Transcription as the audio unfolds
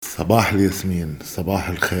Sabah Yasmine, Sabah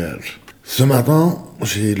al Khair. Ce matin,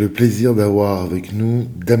 j'ai le plaisir d'avoir avec nous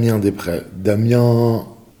Damien Després. Damien,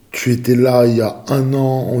 tu étais là il y a un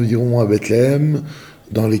an environ à Bethléem,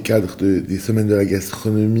 dans les cadres des semaines de la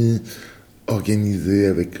gastronomie organisées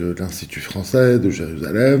avec l'Institut français de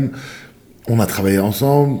Jérusalem. On a travaillé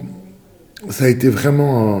ensemble. Ça a été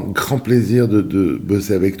vraiment un grand plaisir de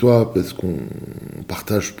bosser avec toi parce qu'on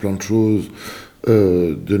partage plein de choses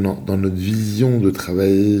dans notre vision de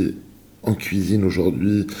travailler en cuisine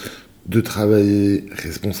aujourd'hui, de travailler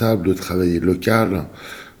responsable, de travailler local.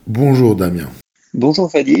 Bonjour Damien.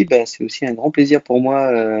 Bonjour Fadi, c'est aussi un grand plaisir pour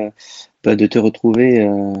moi de te retrouver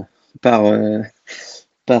par, euh,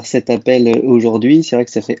 par cet appel aujourd'hui. C'est vrai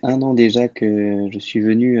que ça fait un an déjà que je suis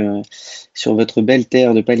venu sur votre belle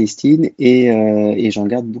terre de Palestine et j'en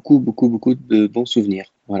garde beaucoup, beaucoup, beaucoup de bons souvenirs.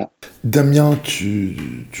 Voilà. Damien, tu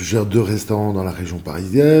gères deux restaurants dans la région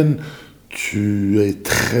parisienne. Tu es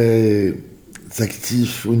très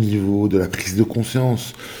actif au niveau de la prise de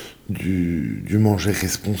conscience du manger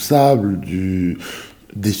responsable,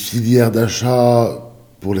 des filières d'achat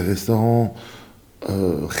pour les restaurants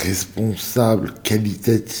responsables,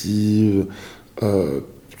 qualitatives. Euh,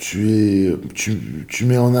 tu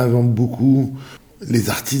mets en avant beaucoup les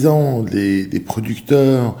artisans, les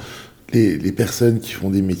producteurs, les personnes qui font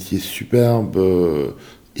des métiers superbes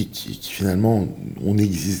et qui finalement, on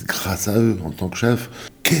existe grâce à eux en tant que chef.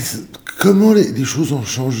 Comment les choses ont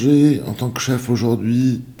changé en tant que chef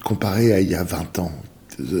aujourd'hui comparé à il y a 20 ans?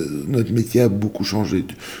 Notre métier a beaucoup changé.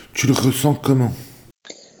 Tu le ressens comment?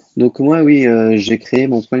 Donc moi, oui, j'ai créé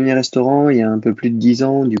mon premier restaurant il y a un peu plus de 10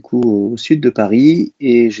 ans, du coup, au sud de Paris,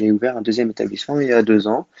 et j'ai ouvert un deuxième établissement il y a 2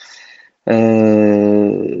 ans.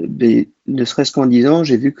 Mais ne serait-ce qu'en 10 ans,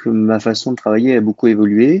 j'ai vu que ma façon de travailler a beaucoup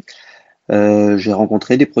évolué. J'ai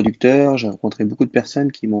rencontré des producteurs, j'ai rencontré beaucoup de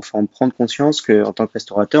personnes qui m'ont fait en prendre conscience qu'en tant que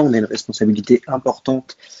restaurateur, on a une responsabilité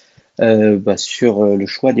importante sur le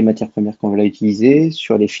choix des matières premières qu'on va utiliser,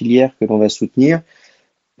 sur les filières que l'on va soutenir,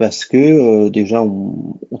 parce que déjà,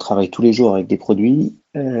 on travaille tous les jours avec des produits,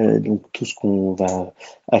 donc tout ce qu'on va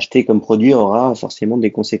acheter comme produit aura forcément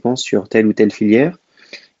des conséquences sur telle ou telle filière.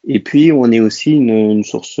 Et puis, on est aussi une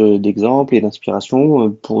source d'exemple et d'inspiration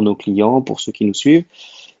pour nos clients, pour ceux qui nous suivent.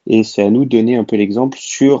 Et c'est à nous de donner un peu l'exemple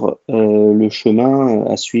sur le chemin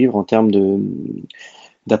à suivre en termes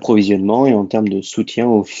d'approvisionnement et en termes de soutien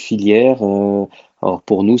aux filières. Alors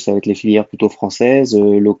pour nous, ça va être les filières plutôt françaises,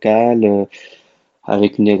 locales,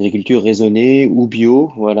 avec une agriculture raisonnée ou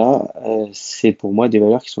bio. Voilà, c'est pour moi des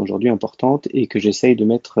valeurs qui sont aujourd'hui importantes et que j'essaye de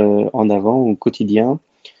mettre en avant au quotidien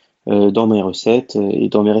dans mes recettes et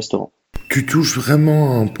dans mes restaurants. Tu touches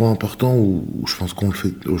vraiment à un point important où je pense qu'on le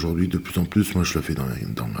fait aujourd'hui de plus en plus. Moi, je le fais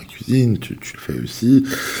dans ma cuisine, tu le fais aussi.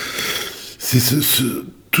 C'est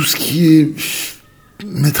tout ce qui est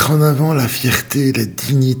mettre en avant la fierté, la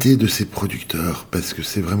dignité de ces producteurs, parce que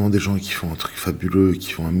c'est vraiment des gens qui font un truc fabuleux,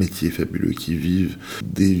 qui font un métier fabuleux, qui vivent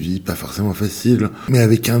des vies pas forcément faciles, mais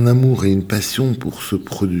avec un amour et une passion pour ce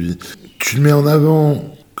produit. Tu le mets en avant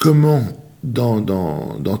comment dans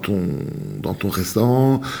ton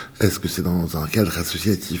restaurant? Est-ce que c'est dans un cadre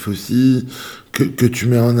associatif aussi que tu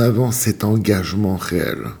mets en avant cet engagement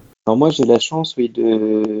réel? Alors moi, j'ai la chance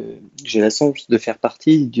de faire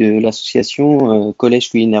partie de l'association Collège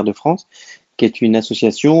culinaire de France, qui est une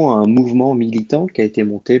association, un mouvement militant qui a été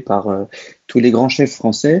monté par tous les grands chefs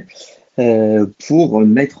français pour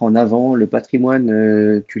mettre en avant le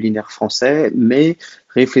patrimoine culinaire français, mais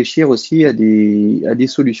réfléchir aussi à des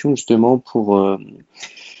solutions justement pour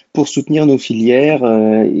soutenir nos filières.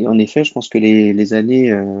 Et en effet, je pense que les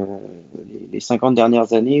 50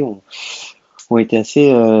 dernières années ont été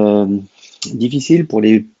assez difficiles pour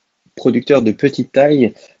les producteurs de petite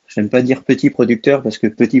taille. J'aime pas dire petit producteur parce que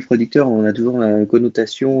petit producteur, on a toujours une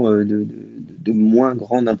connotation de moins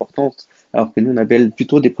grande importance, alors que nous, on appelle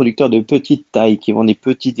plutôt des producteurs de petite taille qui vendent des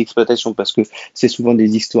petites exploitations parce que c'est souvent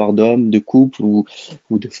des histoires d'hommes, de couples ou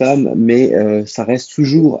de femmes, mais ça reste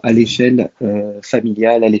toujours à l'échelle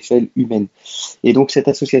familiale, à l'échelle humaine. Et donc, cette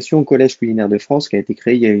association Collège culinaire de France, qui a été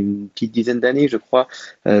créée il y a une petite dizaine d'années, je crois,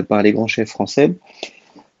 par les grands chefs français,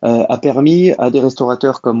 a permis à des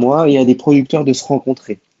restaurateurs comme moi et à des producteurs de se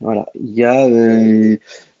rencontrer. Voilà, il y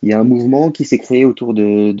a un mouvement qui s'est créé autour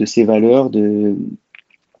de ces valeurs de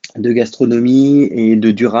gastronomie et de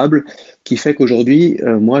durable, qui fait qu'aujourd'hui,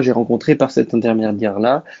 moi, j'ai rencontré par cet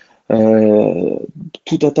intermédiaire-là euh,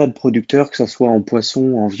 tout un tas de producteurs, que ce soit en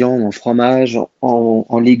poisson, en viande, en fromage,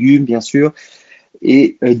 en légumes, bien sûr,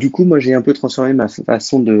 et du coup, moi, j'ai un peu transformé ma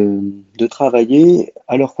façon de travailler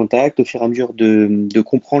à leur contact, au fur et à mesure de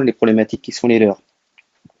comprendre les problématiques qui sont les leurs.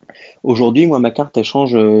 Aujourd'hui, moi, ma carte, elle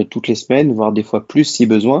change toutes les semaines, voire des fois plus si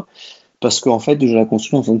besoin, parce qu'en fait, je la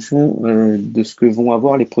construis en fonction de ce que vont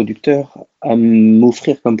avoir les producteurs à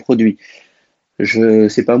m'offrir comme produit.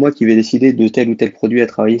 C'est pas moi qui vais décider de tel ou tel produit à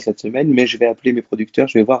travailler cette semaine, mais je vais appeler mes producteurs,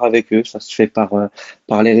 je vais voir avec eux. Ça se fait par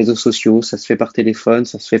les réseaux sociaux, ça se fait par téléphone,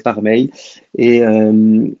 ça se fait par mail, et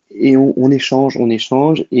on échange, on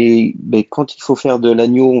échange. Et ben, quand il faut faire de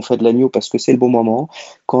l'agneau, on fait de l'agneau parce que c'est le bon moment.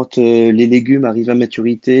 Quand les légumes arrivent à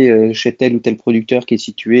maturité chez tel ou tel producteur qui est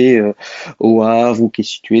situé au Havre ou qui est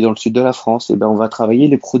situé dans le sud de la France, et ben on va travailler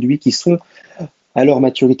les produits qui sont à leur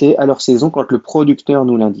maturité, à leur saison, quand le producteur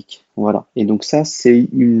nous l'indique. Voilà. Et donc ça, c'est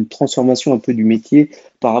une transformation un peu du métier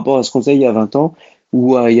par rapport à ce qu'on faisait il y a 20 ans,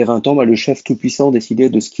 où il y a 20 ans, le chef tout-puissant décidait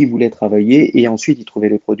de ce qu'il voulait travailler et ensuite il trouvait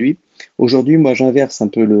les produits. Aujourd'hui, moi, j'inverse un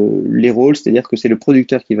peu les rôles, c'est-à-dire que c'est le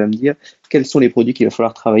producteur qui va me dire quels sont les produits qu'il va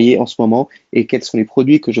falloir travailler en ce moment et quels sont les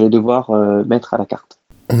produits que je vais devoir mettre à la carte.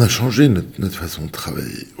 On a changé notre façon de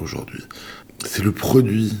travailler aujourd'hui. C'est le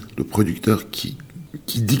produit, le producteur qui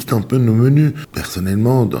dicte un peu nos menus.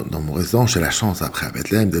 Personnellement, dans mon restaurant, j'ai la chance, après à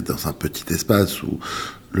Bethléem, d'être dans un petit espace où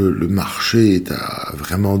le marché est à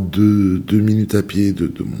vraiment deux minutes à pied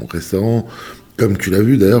de mon restaurant. Comme tu l'as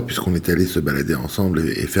vu d'ailleurs, puisqu'on est allé se balader ensemble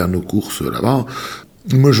et faire nos courses là-bas.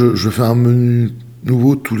 Moi, je fais un menu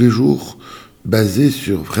nouveau tous les jours, basé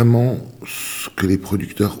sur vraiment ce que les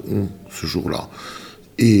producteurs ont ce jour-là.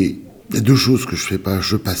 Et il y a deux choses que je fais pas.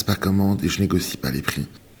 Je passe pas commande et je négocie pas les prix.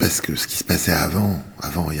 Parce que ce qui se passait avant,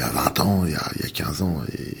 il y a 20 ans, il y a 15 ans,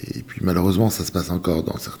 et puis malheureusement ça se passe encore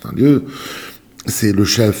dans certains lieux, c'est le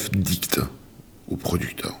chef dicte au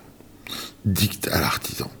producteur, dicte à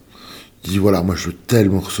l'artisan. Il dit voilà, moi je veux tel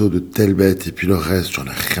morceau de telle bête, et puis le reste, j'en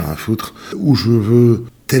ai rien à foutre. Ou je veux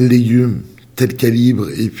tel légume, tel calibre,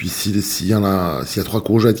 et puis s'il y a trois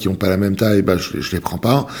courgettes qui n'ont pas la même taille, bah je les prends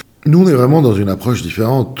pas. Nous, on est vraiment dans une approche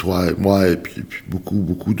différente, toi et moi, et puis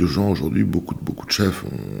beaucoup de gens aujourd'hui, beaucoup de chefs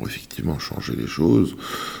ont effectivement changé les choses.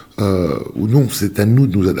 Ou non, c'est à nous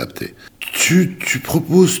de nous adapter. Tu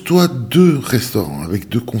proposes, toi, deux restaurants avec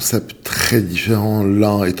deux concepts très différents.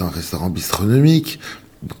 L'un est un restaurant bistronomique,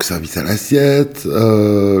 donc service à l'assiette.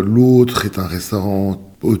 L'autre est un restaurant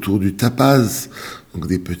autour du tapas, donc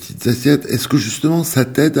des petites assiettes. Est-ce que justement ça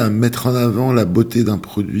t'aide à mettre en avant la beauté d'un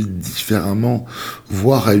produit différemment,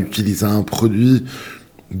 voire à utiliser un produit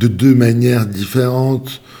de deux manières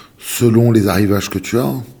différentes selon les arrivages que tu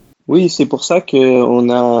as? Oui, c'est pour ça qu'on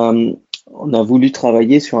a voulu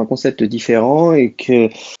travailler sur un concept différent et que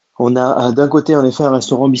on a d'un côté en effet un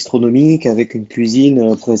restaurant bistronomique avec une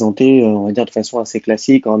cuisine présentée, on va dire de façon assez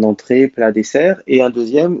classique en entrée, plat, dessert, et un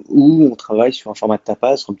deuxième où on travaille sur un format de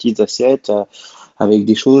tapas, sur petites assiettes avec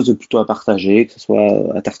des choses plutôt à partager, que ce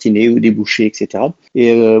soit à tartiner ou des bouchées, etc.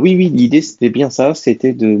 Et oui, l'idée c'était bien ça,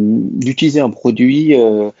 c'était d'utiliser un produit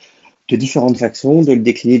de différentes façons, de le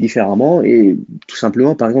décliner différemment et tout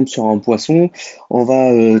simplement, par exemple, sur un poisson, on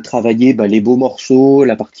va travailler les beaux morceaux,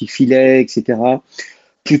 la partie filet, etc.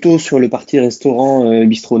 Plutôt sur le parti restaurant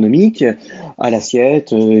bistronomique, à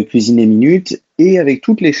l'assiette, cuisiner minute, et avec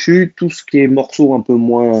toutes les chutes, tout ce qui est morceaux un peu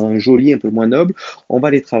moins jolis, un peu moins nobles, on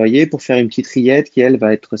va les travailler pour faire une petite rillette qui, elle,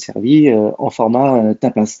 va être servie en format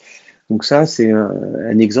tapas. Donc ça, c'est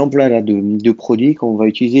un exemple là, de produit qu'on va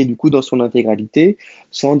utiliser du coup dans son intégralité,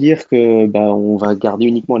 sans dire que on va garder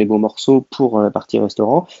uniquement les beaux morceaux pour la partie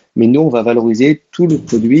restaurant, mais nous, on va valoriser tout le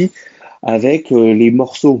produit avec les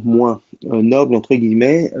morceaux moins nobles, entre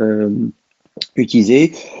guillemets,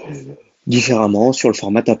 utilisés différemment sur le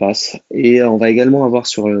format tapas. Et on va également avoir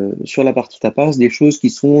sur la partie tapas des choses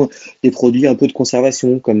qui sont des produits un peu de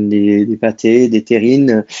conservation, comme des pâtés, des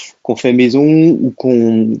terrines qu'on fait maison ou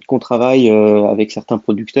qu'on travaille avec certains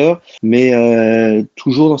producteurs, mais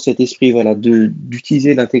toujours dans cet esprit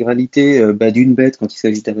d'utiliser l'intégralité d'une bête quand il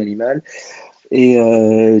s'agit d'un animal, et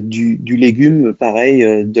du légume,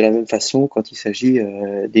 pareil, de la même façon quand il s'agit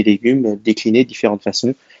des légumes déclinés de différentes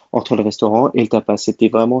façons entre le restaurant et le tapas. C'était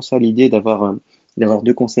vraiment ça l'idée d'avoir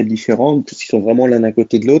deux concepts différents qui sont vraiment l'un à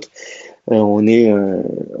côté de l'autre. On est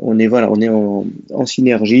en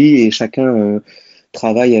synergie et chacun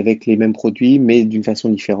travaille avec les mêmes produits mais d'une façon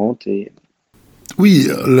différente. Et Oui,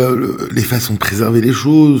 les façons de préserver les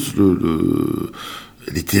choses,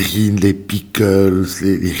 les terrines, les pickles,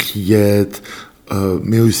 les rillettes,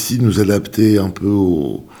 mais aussi nous adapter un peu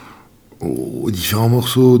aux différents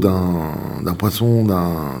morceaux d'un poisson,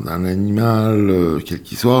 d'un animal, quel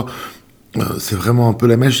qu'il soit. C'est vraiment un peu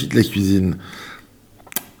la magie de la cuisine.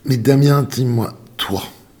 Mais Damien, dis-moi, toi,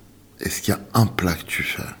 est-ce qu'il y a un plat que tu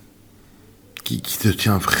fais qui te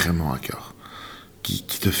tient vraiment à cœur, qui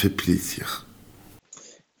te fait plaisir?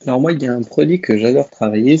 alors moi, il y a un produit que j'adore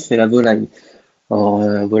travailler, c'est la volaille.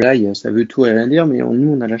 Alors, volaille, ça veut tout et rien dire, mais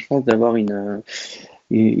nous, on a la chance d'avoir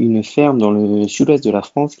une ferme dans le sud-ouest de la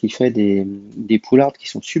France qui fait des poulardes qui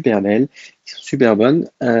sont super belles, qui sont super bonnes.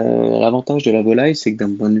 L'avantage de la volaille, c'est que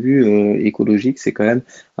d'un point de vue écologique, c'est quand même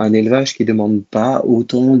un élevage qui demande pas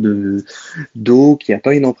autant d'eau, qui a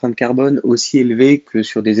pas une empreinte carbone aussi élevée que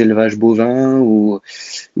sur des élevages bovins ou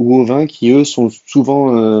ovins qui eux sont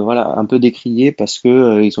souvent voilà un peu décriés parce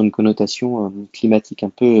que ils ont une connotation climatique un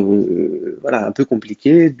peu voilà un peu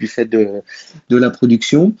compliquée du fait de la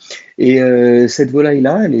production. Et cette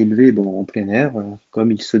volaille-là, elle est élevée bon, en plein air,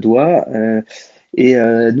 comme il se doit.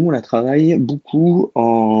 Nous, on la travaille beaucoup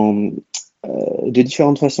de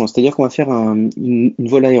différentes façons. C'est-à-dire qu'on va faire une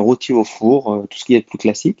volaille rôtie au four, tout ce qui est plus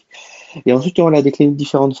classique. Et ensuite, on va la décliner de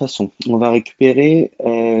différentes façons. On va récupérer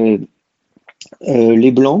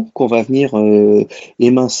les blancs qu'on va venir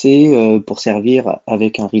émincer pour servir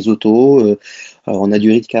avec un risotto. Alors, on a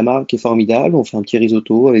du riz de Camargue qui est formidable. On fait un petit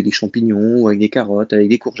risotto avec des champignons, avec des carottes, avec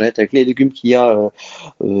des courgettes, avec les légumes qu'il y a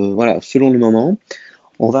voilà, selon le moment.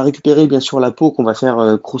 On va récupérer bien sûr la peau qu'on va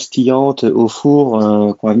faire croustillante au four,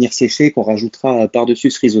 qu'on va venir sécher, qu'on rajoutera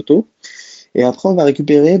par-dessus ce risotto. Et après, on va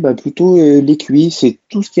récupérer plutôt les cuisses et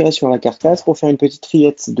tout ce qui reste sur la carcasse pour faire une petite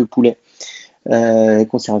rillette de poulet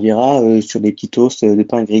qu'on servira sur des petits toasts de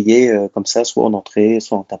pain grillé comme ça, soit en entrée,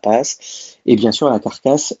 soit en tapas. Et bien sûr, la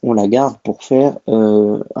carcasse, on la garde pour faire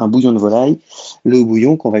un bouillon de volaille, le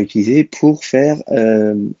bouillon qu'on va utiliser pour faire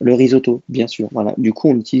le risotto, bien sûr. Voilà. Du coup,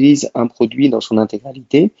 on utilise un produit dans son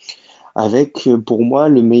intégralité avec, pour moi,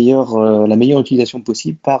 la meilleure utilisation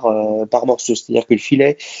possible par morceau. C'est-à-dire que le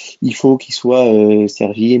filet, il faut qu'il soit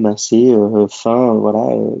servi, émincé, fin,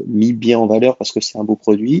 voilà, mis bien en valeur parce que c'est un beau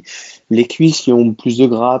produit. Les cuisses qui ont plus de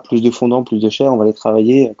gras, plus de fondant, plus de chair, on va les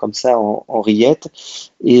travailler comme ça en rillettes.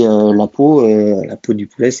 Et la peau du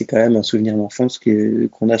poulet, c'est quand même un souvenir d'enfance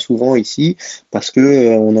qu'on a souvent ici parce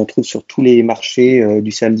que on en trouve sur tous les marchés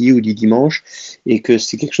du samedi ou du dimanche et que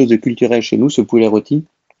c'est quelque chose de culturel chez nous, ce poulet rôti.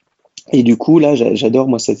 Et du coup, là, j'adore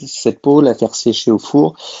moi cette peau, la faire sécher au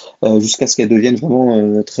four jusqu'à ce qu'elle devienne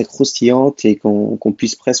vraiment très croustillante et qu'on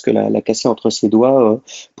puisse presque la casser entre ses doigts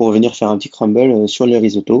pour venir faire un petit crumble sur le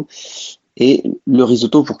risotto. Et le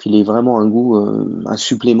risotto, pour qu'il ait vraiment un goût, un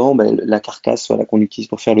supplément, la carcasse voilà, qu'on utilise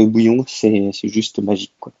pour faire le bouillon, c'est juste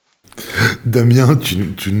magique, quoi. Damien,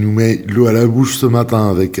 tu nous mets l'eau à la bouche ce matin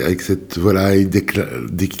avec cette volaille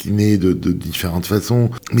déclinée de différentes façons.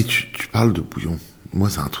 Mais tu parles de bouillon. Moi,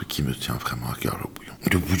 c'est un truc qui me tient vraiment à cœur, le bouillon.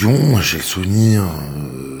 Le bouillon, j'ai le souvenir,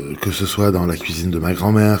 que ce soit dans la cuisine de ma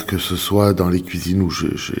grand-mère, que ce soit dans les cuisines où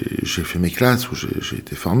j'ai fait mes classes, où j'ai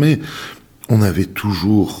été formé, on avait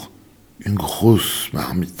toujours une grosse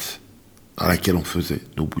marmite dans laquelle on faisait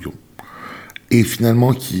nos bouillons. Et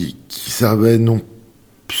finalement, qui servait non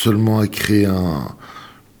seulement à créer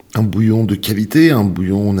un bouillon de qualité, un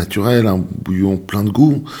bouillon naturel, un bouillon plein de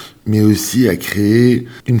goût, mais aussi à créer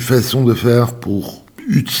une façon de faire pour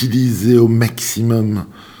utiliser au maximum,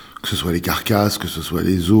 que ce soit les carcasses, que ce soit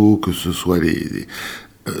les os, que ce soit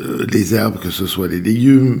les herbes, que ce soit les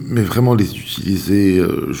légumes, mais vraiment les utiliser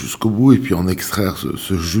jusqu'au bout et puis en extraire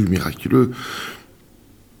ce jus miraculeux.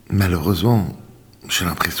 Malheureusement, j'ai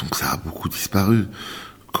l'impression que ça a beaucoup disparu,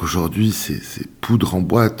 qu'aujourd'hui ces poudres en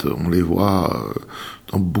boîte, on les voit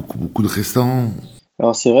dans beaucoup de restaurants.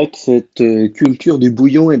 Alors c'est vrai que cette culture du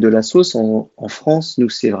bouillon et de la sauce en France, nous,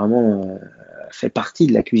 c'est vraiment fait partie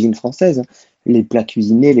de la cuisine française, hein. Les plats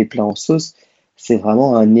cuisinés, les plats en sauce, c'est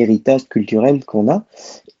vraiment un héritage culturel qu'on a.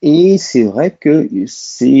 Et c'est vrai que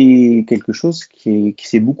c'est quelque chose qui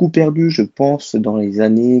s'est beaucoup perdu, je pense, dans les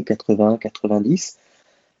années 80-90.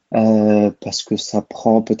 Parce que ça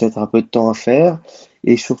prend peut-être un peu de temps à faire.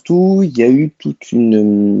 Et surtout, il y a eu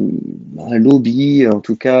un lobby, en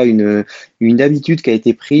tout cas une habitude qui a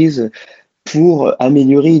été prise pour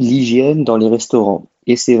améliorer l'hygiène dans les restaurants.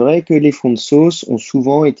 Et c'est vrai que les fonds de sauce ont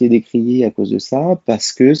souvent été décriés à cause de ça,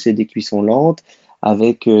 parce que c'est des cuissons lentes,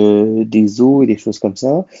 avec des os et des choses comme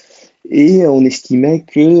ça. Et on estimait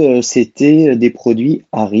que c'était des produits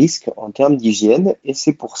à risque en termes d'hygiène. Et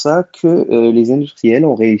c'est pour ça que les industriels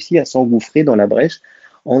ont réussi à s'engouffrer dans la brèche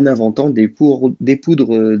en inventant des poudres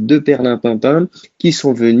de perlimpinpin qui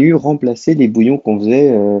sont venues remplacer les bouillons qu'on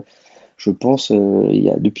faisait, je pense, il y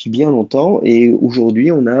a depuis bien longtemps. Et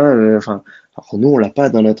aujourd'hui, on a, alors nous, on l'a pas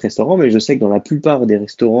dans notre restaurant, mais je sais que dans la plupart des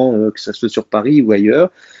restaurants, que ce soit sur Paris ou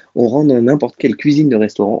ailleurs, on rentre dans n'importe quelle cuisine de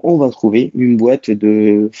restaurant, on va trouver une boîte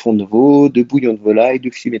de fond de veau, de bouillon de volaille, de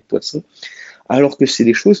fumet de poisson, alors que c'est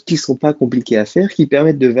des choses qui sont pas compliquées à faire, qui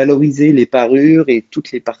permettent de valoriser les parures et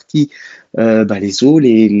toutes les parties, les os,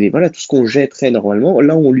 voilà, tout ce qu'on jetterait normalement.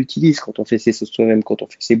 Là, on l'utilise quand on fait ses sauces soi-même, quand on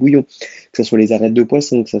fait ses bouillons, que ce soit les arêtes de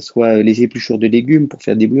poisson, que ce soit les épluchures de légumes pour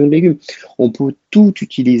faire des bouillons de légumes. On peut tout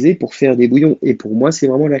utiliser pour faire des bouillons. Et pour moi, c'est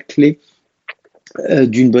vraiment la clé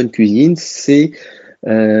d'une bonne cuisine,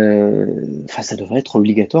 ça devrait être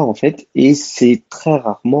obligatoire en fait, et c'est très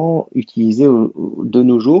rarement utilisé de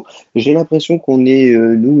nos jours. J'ai l'impression qu'on est,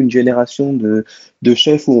 nous, une génération de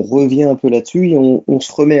chefs où on revient un peu là-dessus et on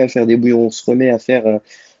se remet à faire des bouillons, on se remet à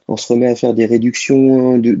faire des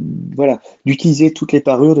réductions, voilà, d'utiliser toutes les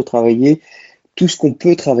parures, de travailler tout ce qu'on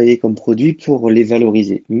peut travailler comme produit pour les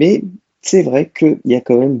valoriser. Mais c'est vrai qu'il y a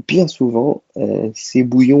quand même bien souvent ces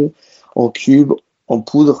bouillons en cubes, en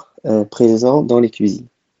poudre, présents dans les cuisines.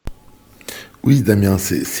 Oui, Damien,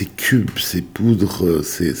 ces cubes, ces poudres,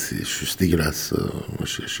 c'est juste dégueulasse. Moi,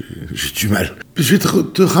 j'ai du mal. Je vais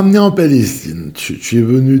te ramener en Palestine. Tu es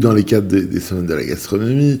venu dans les cadres des semaines de la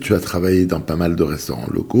gastronomie, tu as travaillé dans pas mal de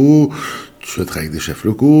restaurants locaux, tu as travaillé avec des chefs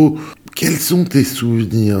locaux. Quels sont tes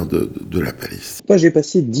souvenirs de la Palestine? Moi, j'ai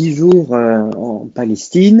passé 10 jours en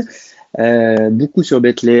Palestine, beaucoup sur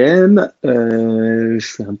Bethléem. Je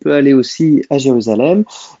suis un peu allé aussi à Jérusalem.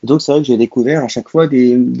 Donc, c'est vrai que j'ai découvert à chaque fois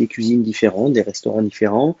des cuisines différentes, des restaurants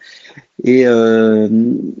différents. Et, euh,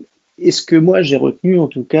 et ce que moi, j'ai retenu, en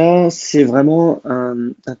tout cas, c'est vraiment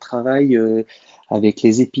un travail avec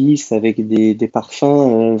les épices, avec des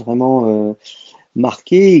parfums vraiment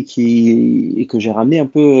marqués et que j'ai ramené un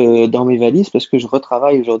peu dans mes valises parce que je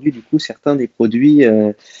retravaille aujourd'hui, du coup, certains des produits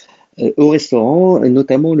au restaurant, et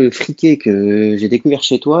notamment le friquet que j'ai découvert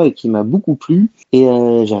chez toi et qui m'a beaucoup plu. Et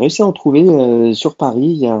j'ai réussi à en trouver sur Paris.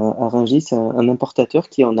 Il y a à Rungis un importateur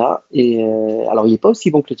qui en a. Et alors, il n'est pas aussi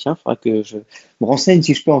bon que le tien. Il faudra que je me renseigne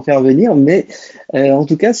si je peux en faire venir. Mais en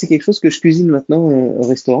tout cas, c'est quelque chose que je cuisine maintenant au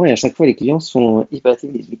restaurant. Et à chaque fois, les clients sont épatés.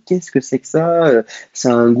 Mais qu'est-ce que c'est que ça?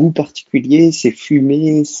 Ça a un goût particulier, c'est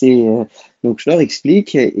fumé, donc je leur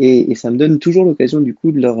explique et ça me donne toujours l'occasion du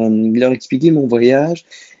coup de leur expliquer mon voyage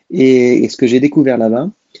et ce que j'ai découvert là-bas.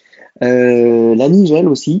 La nigelle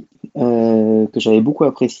aussi, que j'avais beaucoup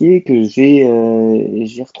apprécié, que j'ai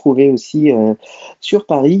retrouvé aussi sur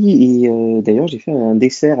Paris. Et d'ailleurs, j'ai fait un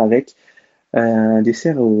dessert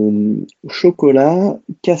au chocolat,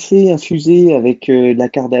 café infusé avec de la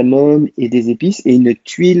cardamome et des épices et une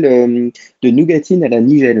tuile de nougatine à la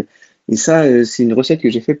nigelle. Et ça, c'est une recette que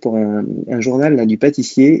j'ai faite pour un journal là, du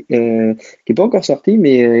pâtissier, qui n'est pas encore sorti,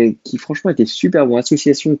 mais qui franchement était super bon.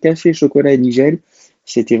 Association café, chocolat et nigelle,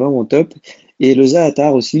 c'était vraiment top. Et le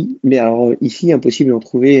za'atar aussi, mais alors ici, impossible d'en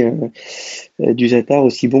trouver du za'atar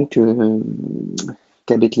aussi bon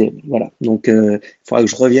qu'à Bethléem. Voilà. Donc, il faudra que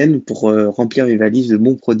je revienne pour remplir mes valises de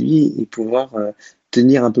bons produits et pouvoir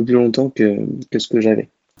tenir un peu plus longtemps que ce que j'avais.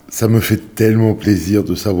 Ça me fait tellement plaisir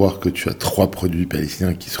de savoir que tu as 3 produits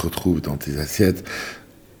palestiniens qui se retrouvent dans tes assiettes.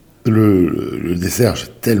 Le dessert, j'ai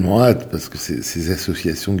tellement hâte parce que ces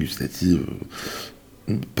associations gustatives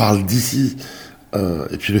parlent d'ici.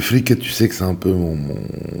 Et puis le fric, tu sais que c'est un peu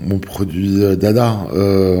mon produit dada.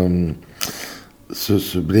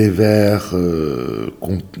 Ce blé vert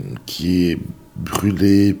qui est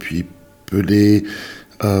brûlé puis pelé,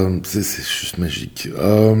 c'est juste magique.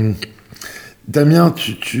 Damien,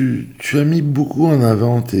 tu as mis beaucoup en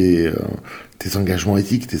avant tes engagements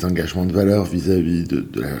éthiques, tes engagements de valeur vis-à-vis de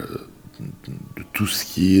tout ce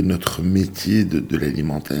qui est notre métier de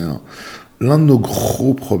l'alimentaire. L'un de nos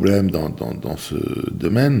gros problèmes dans ce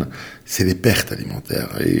domaine, c'est les pertes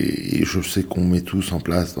alimentaires. Et je sais qu'on met tous en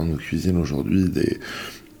place dans nos cuisines aujourd'hui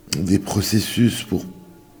des processus pour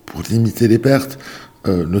limiter les pertes,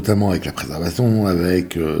 notamment avec la préservation,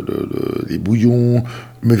 avec les bouillons,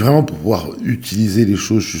 mais vraiment pour pouvoir utiliser les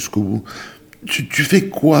choses jusqu'au bout. Tu fais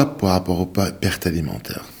quoi par rapport aux pertes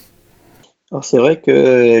alimentaires? Alors c'est vrai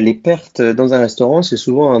que les pertes dans un restaurant, c'est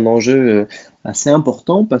souvent un enjeu assez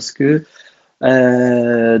important parce que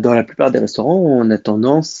dans la plupart des restaurants, on a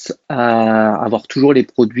tendance à avoir toujours les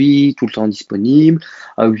produits tout le temps disponibles,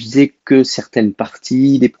 à utiliser que certaines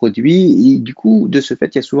parties des produits, et du coup, de ce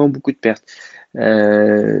fait, il y a souvent beaucoup de pertes.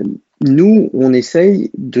 Euh, Nous, on essaye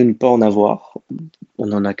de ne pas en avoir, on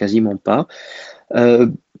n'en a quasiment pas, euh,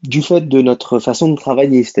 du fait de notre façon de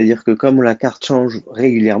travailler, c'est-à-dire que comme la carte change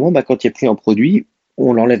régulièrement, bah, quand il n'y a plus un produit,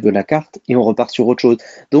 on l'enlève de la carte et on repart sur autre chose.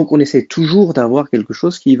 Donc on essaie toujours d'avoir quelque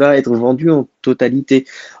chose qui va être vendu en totalité.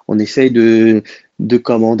 On essaye de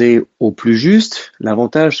commander au plus juste.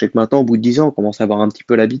 L'avantage, c'est que maintenant, au bout de 10 ans, on commence à avoir un petit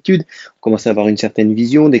peu l'habitude, on commence à avoir une certaine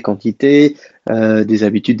vision des quantités, des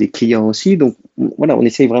habitudes des clients aussi. Donc voilà, on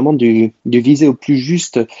essaye vraiment de viser au plus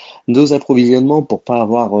juste nos approvisionnements pour pas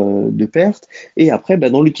avoir de pertes. Et après,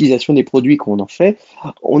 dans l'utilisation des produits qu'on en fait,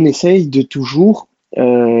 on essaye de toujours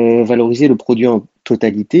valoriser le produit en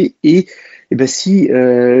totalité et si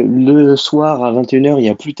le soir à 21h il n'y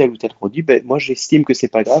a plus tel ou tel produit, moi j'estime que c'est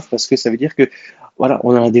pas grave parce que ça veut dire que voilà,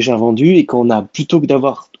 on en a déjà vendu et qu'on a plutôt que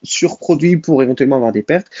d'avoir surproduit pour éventuellement avoir des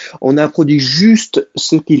pertes, on a produit juste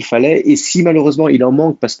ce qu'il fallait et si malheureusement il en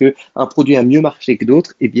manque parce que un produit a mieux marché que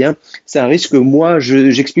d'autres, eh bien c'est un risque que moi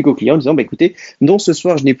j'explique aux clients en disant écoutez, non ce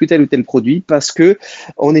soir je n'ai plus tel ou tel produit parce que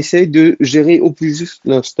on essaie de gérer au plus juste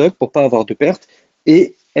notre stock pour pas avoir de pertes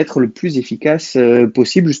et être le plus efficace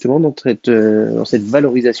possible justement dans cette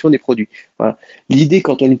valorisation des produits. Voilà. L'idée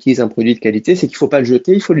quand on utilise un produit de qualité, c'est qu'il ne faut pas le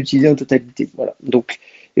jeter, il faut l'utiliser en totalité. Voilà. Donc,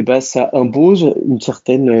 ça impose une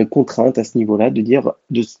certaine contrainte à ce niveau-là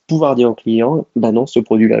de pouvoir dire au client, non, ce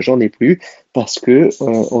produit-là, j'en ai plus parce que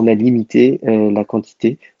on a limité la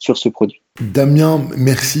quantité sur ce produit. Damien,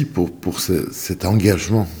 merci pour cet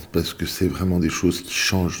engagement, parce que c'est vraiment des choses qui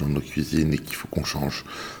changent dans nos cuisines et qu'il faut qu'on change,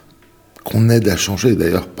 qu'on aide à changer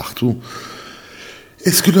d'ailleurs partout.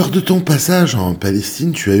 Est-ce que lors de ton passage en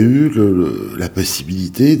Palestine, tu as eu la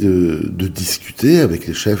possibilité de discuter avec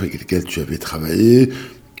les chefs avec lesquels tu avais travaillé,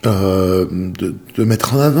 de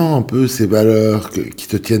mettre en avant un peu ces valeurs qui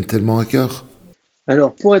te tiennent tellement à cœur?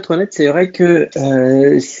 Alors, pour être honnête, c'est vrai que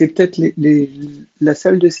c'est peut-être la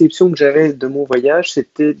seule déception que j'avais de mon voyage,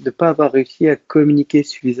 c'était de ne pas avoir réussi à communiquer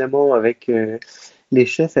suffisamment avec les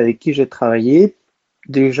chefs avec qui j'ai travaillé.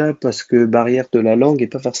 Déjà parce que barrière de la langue est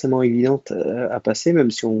pas forcément évidente à passer, même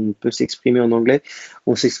si on peut s'exprimer en anglais,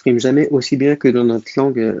 on s'exprime jamais aussi bien que dans notre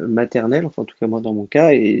langue maternelle, enfin en tout cas moi dans mon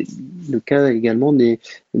cas, et le cas également des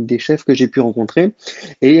chefs que j'ai pu rencontrer.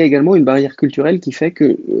 Et il y a également une barrière culturelle qui fait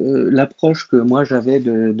que l'approche que moi j'avais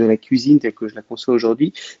de la cuisine telle que je la conçois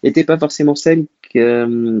aujourd'hui n'était pas forcément celle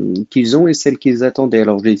qu'ils ont et celle qu'ils attendaient.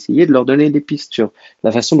 Alors j'ai essayé de leur donner des pistes sur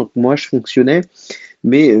la façon dont moi je fonctionnais.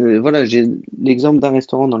 Mais voilà, j'ai l'exemple d'un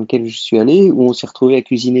restaurant dans lequel je suis allé où on s'est retrouvé à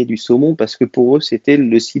cuisiner du saumon parce que pour eux c'était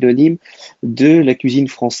le synonyme de la cuisine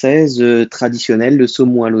française traditionnelle, le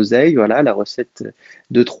saumon à l'oseille, voilà la recette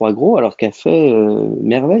de trois gros, alors qu'a fait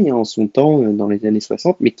merveille en son temps dans les années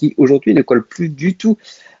 60, mais qui aujourd'hui ne colle plus du tout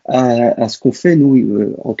à ce qu'on fait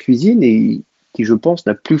nous en cuisine et qui je pense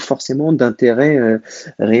n'a plus forcément d'intérêt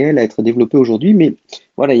réel à être développé aujourd'hui, mais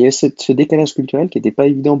voilà, il y a ce décalage culturel qui n'était pas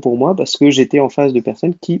évident pour moi parce que j'étais en face de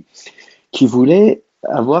personnes qui voulaient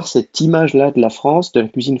avoir cette image-là de la France, de la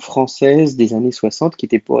cuisine française des années 60, qui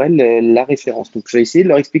était pour elles la référence. Donc j'ai essayé de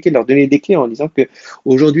leur expliquer, de leur donner des clés en disant que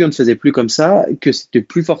aujourd'hui on ne faisait plus comme ça, que c'était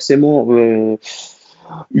plus forcément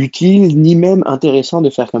utile ni même intéressant de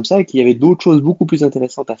faire comme ça, et qu'il y avait d'autres choses beaucoup plus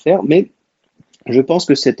intéressantes à faire, mais je pense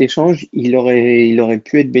que cet échange, il aurait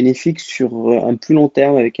pu être bénéfique sur un plus long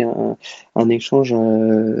terme avec un échange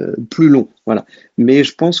plus long. Voilà. Mais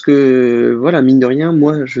je pense que, voilà, mine de rien,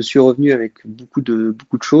 moi, je suis revenu avec beaucoup de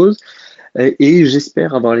choses et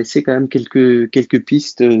j'espère avoir laissé quand même quelques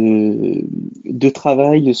pistes de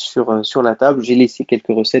travail sur la table. J'ai laissé quelques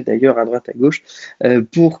recettes d'ailleurs à droite, à gauche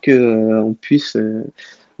pour que on puisse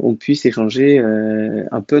échanger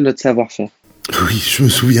un peu notre savoir-faire. Oui, je me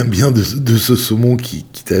souviens bien de ce saumon qui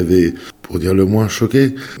t'avait, pour dire le moins,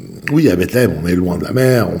 choqué. Oui, à Bethléem, on est loin de la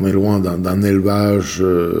mer, on est loin d'un élevage.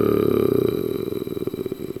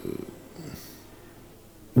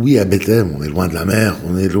 Oui, à Bethléem, on est loin de la mer,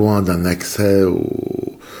 on est loin d'un accès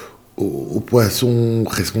aux poissons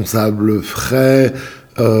responsables, frais.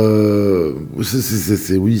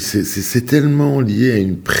 Oui, c'est tellement lié à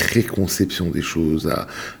une préconception des choses,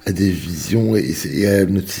 à des visions et à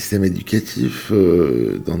notre système éducatif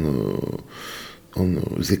dans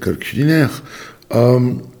nos écoles culinaires.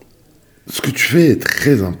 Ce que tu fais est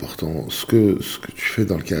très important. Ce que tu fais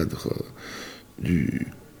dans le cadre du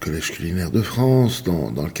Collège culinaire de France,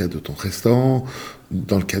 dans le cadre de ton restaurant,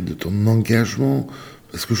 dans le cadre de ton engagement.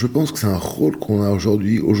 Parce que je pense que c'est un rôle qu'on a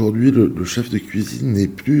aujourd'hui. Aujourd'hui, le chef de cuisine n'est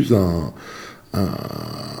plus un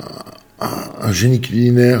génie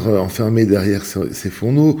culinaire enfermé derrière ses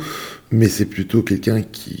fourneaux, mais c'est plutôt quelqu'un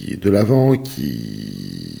qui est de l'avant,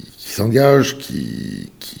 qui s'engage,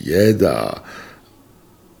 qui aide à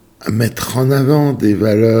mettre en avant des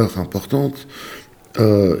valeurs importantes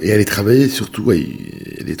et à les travailler, surtout à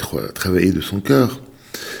les travailler de son cœur.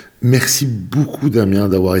 Merci beaucoup, Damien,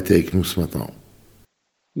 d'avoir été avec nous ce matin.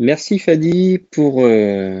 Merci Fadi pour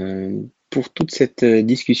toute cette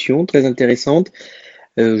discussion très intéressante.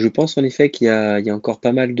 Je pense en effet qu'il y a encore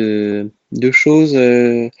pas mal de choses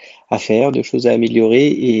à faire, de choses à améliorer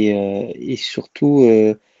et surtout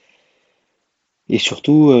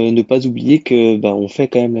ne pas oublier que ben, on fait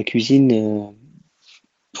quand même la cuisine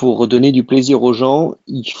pour donner du plaisir aux gens.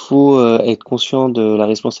 Il faut être conscient de la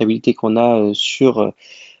responsabilité qu'on a sur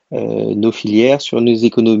nos filières, sur nos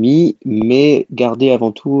économies, mais garder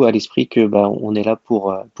avant tout à l'esprit que ben, on est là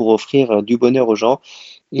pour offrir du bonheur aux gens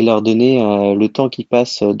et leur donner le temps qu'ils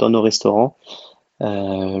passent dans nos restaurants,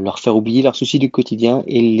 leur faire oublier leurs soucis du quotidien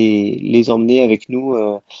et les emmener avec nous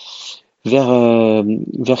vers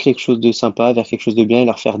quelque chose de sympa, vers quelque chose de bien et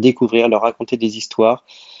leur faire découvrir, leur raconter des histoires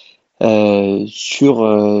sur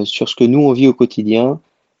ce que nous on vit au quotidien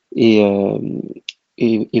et, euh,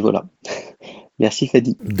 et voilà. Merci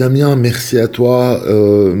Fadi. Damien, merci à toi,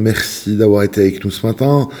 merci d'avoir été avec nous ce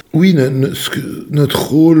matin. Oui, notre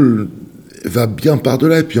rôle va bien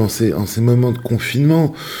par-delà, et puis en ces moments de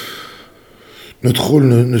confinement, notre rôle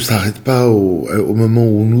ne s'arrête pas au moment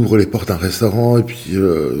où on ouvre les portes d'un restaurant et puis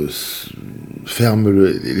ferme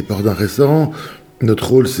les portes d'un restaurant. Notre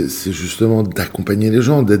rôle, c'est justement d'accompagner les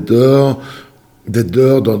gens, d'être dehors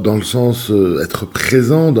dans le sens être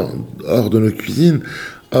présent hors de nos cuisines,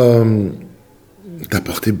 euh,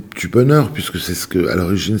 d'apporter du bonheur, puisque c'est ce que, à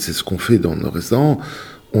l'origine, c'est ce qu'on fait dans nos restaurants.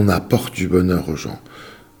 On apporte du bonheur aux gens.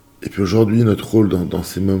 Et puis aujourd'hui, notre rôle dans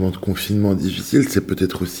ces moments de confinement difficiles, c'est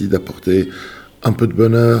peut-être aussi d'apporter un peu de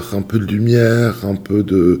bonheur, un peu de lumière, un peu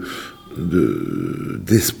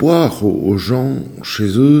d'espoir aux gens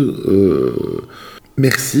chez eux.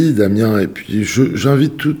 Merci Damien, et puis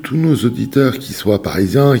j'invite tous nos auditeurs, qui soient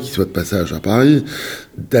parisiens, qui soient de passage à Paris,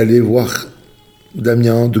 d'aller voir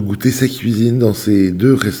Damien, de goûter sa cuisine dans ces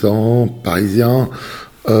 2 restaurants parisiens,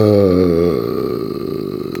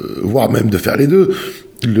 voire même de faire les deux.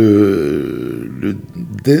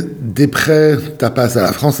 Després tapas à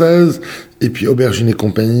la française, et puis Aubergine et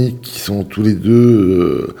compagnie, qui sont tous les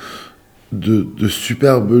deux de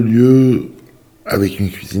superbes lieux avec une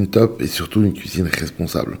cuisine top et surtout une cuisine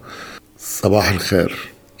responsable. Sabah al-Khair,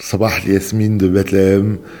 Sabah al-Yasmine de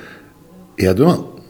Bethléem, et à demain.